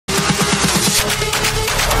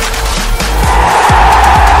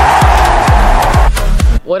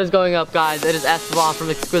What is going up, guys? It is Esteban from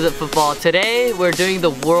Exquisite Football. Today we're doing the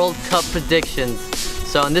World Cup predictions.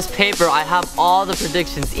 So in this paper I have all the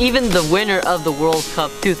predictions, even the winner of the World Cup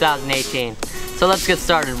 2018. So let's get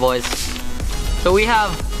started, boys. So we have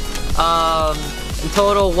in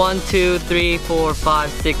total 8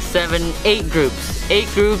 groups. 8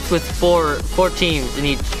 groups with four teams in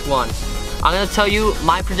each one. I'm gonna tell you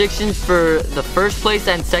my predictions for the first place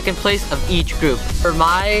and second place of each group. For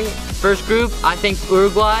my first group, I think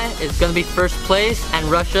Uruguay is gonna be first place and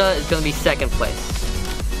Russia is gonna be second place.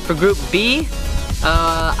 For Group B,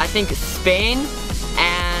 I think Spain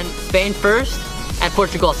first and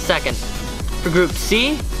Portugal second. For Group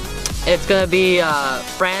C, it's gonna be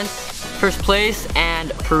France first place and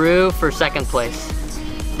Peru for second place.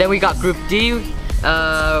 Then we got Group D,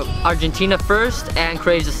 Argentina first and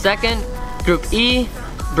Croatia second. Group E,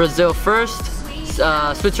 Brazil first,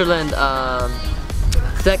 Switzerland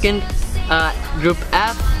second. Group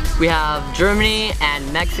F, we have Germany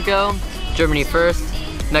and Mexico. Germany first,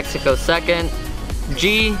 Mexico second.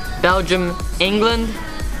 G, Belgium, England.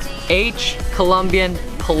 H, Colombia and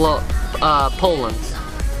Poland.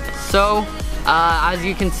 So, as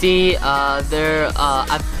you can see,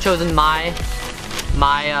 I've chosen my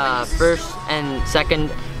first and second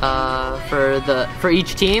for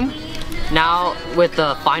each team. Now with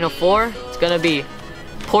the final four, it's gonna be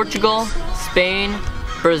Portugal, Spain,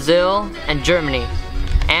 Brazil, and Germany.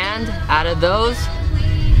 And out of those,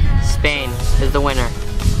 Spain is the winner,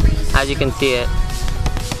 as you can see it.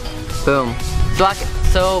 Boom.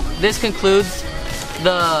 So this concludes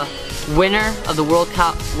the winner of the World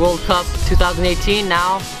Cup 2018.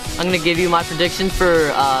 Now I'm gonna give you my predictions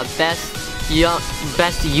for best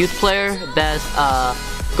youth player, best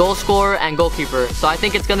goal scorer, and goalkeeper. So I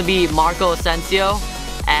think it's gonna be Marco Asensio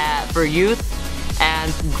for youth,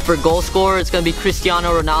 and for goal scorer it's gonna be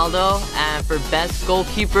Cristiano Ronaldo, and for best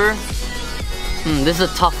goalkeeper, this is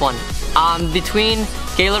a tough one. Between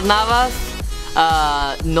Keylor Navas,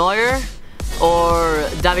 Neuer, or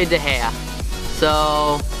David De Gea.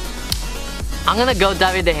 So I'm gonna go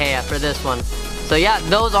David De Gea for this one. So yeah,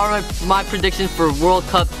 those are my predictions for World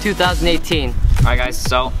Cup 2018. Alright guys,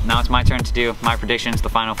 so now it's my turn to do my predictions, the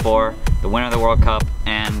final four, the winner of the World Cup,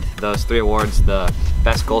 and those 3 awards, the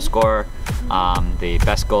best goal scorer, the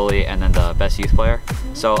best goalie, and then the best youth player.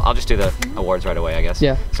 So I'll just do the awards right away, I guess.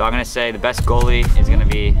 Yeah. So I'm gonna say the best goalie is gonna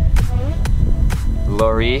be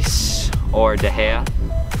Lloris or De Gea,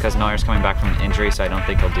 because Neuer's coming back from an injury, so I don't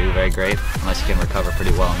think he'll do very great unless he can recover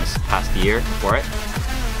pretty well in this past year for it.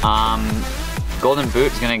 Golden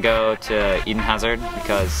Boot is gonna go to Eden Hazard,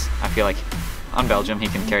 because I feel like on Belgium he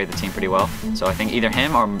can carry the team pretty well. So I think either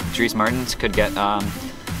him or Dries Mertens could get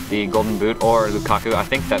the Golden Boot, or Lukaku. I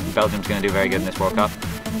think that Belgium's gonna do very good in this World Cup.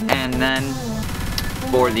 And then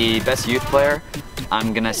for the best youth player,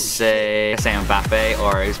 I'm gonna say Mbappe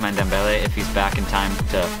or Ousmane Dembele if he's back in time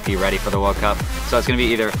to be ready for the World Cup. So it's gonna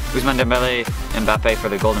be either Ousmane Dembele, Mbappe for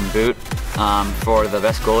the Golden Boot. For the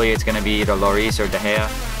best goalie, it's gonna be either Lloris or De Gea.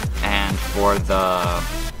 And for the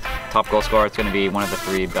top goal scorer, it's gonna be one of the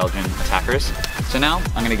 3 Belgian attackers. So now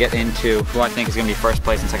I'm gonna get into who I think is gonna be first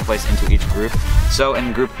place and second place into each group. So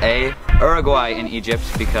in Group A, Uruguay and Egypt,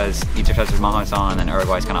 because Egypt has Mohamed Salah and then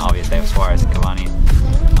Uruguay is kind of obvious. They have Suarez and Cavani.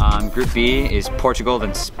 Group B is Portugal,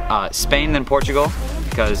 then Spain, then Portugal,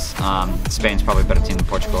 because Spain's probably a better team than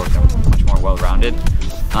Portugal. They're much more well-rounded.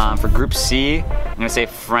 For Group C, I'm gonna say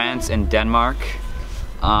France and Denmark.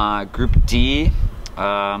 Group D,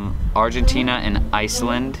 Argentina and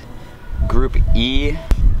Iceland. Group E,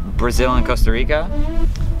 Brazil and Costa Rica.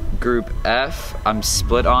 Group F, I'm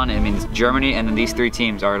split on. It means Germany, and then these 3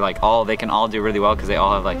 teams are like they can all do really well because they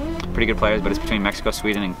all have like pretty good players, but it's between Mexico,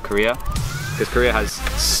 Sweden, and Korea. Because Korea has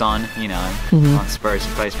Son, you know, on Spurs,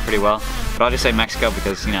 he plays pretty well. But I'll just say Mexico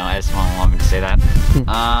because, you know, Esteban wanted me to say that.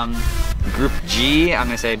 Group G, I'm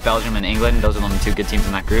gonna say Belgium and England. Those are the only 2 good teams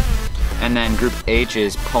in that group. And then Group H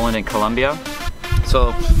is Poland and Colombia.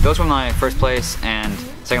 So those were my first place and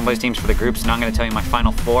second place teams for the groups. Now I'm gonna tell you my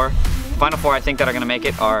final 4. Final 4 I think that are gonna make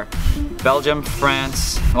it are Belgium,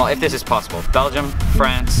 France, well, if this is possible, Belgium,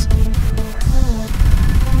 France,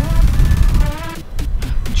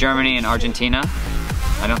 Germany, and Argentina.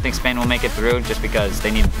 I don't think Spain will make it through just because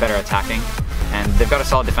they need better attacking. And they've got a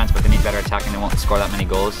solid defense, but they need better attacking. They won't score that many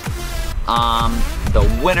goals. The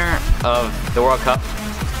winner of the World Cup,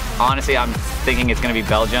 honestly, I'm thinking it's gonna be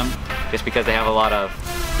Belgium, just because they have a lot of,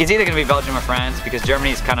 it's either gonna be Belgium or France, because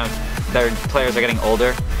Germany's kind of, their players are getting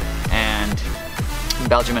older, and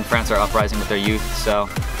Belgium and France are uprising with their youth. So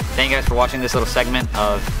thank you guys for watching this little segment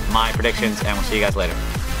of my predictions, and we'll see you guys later.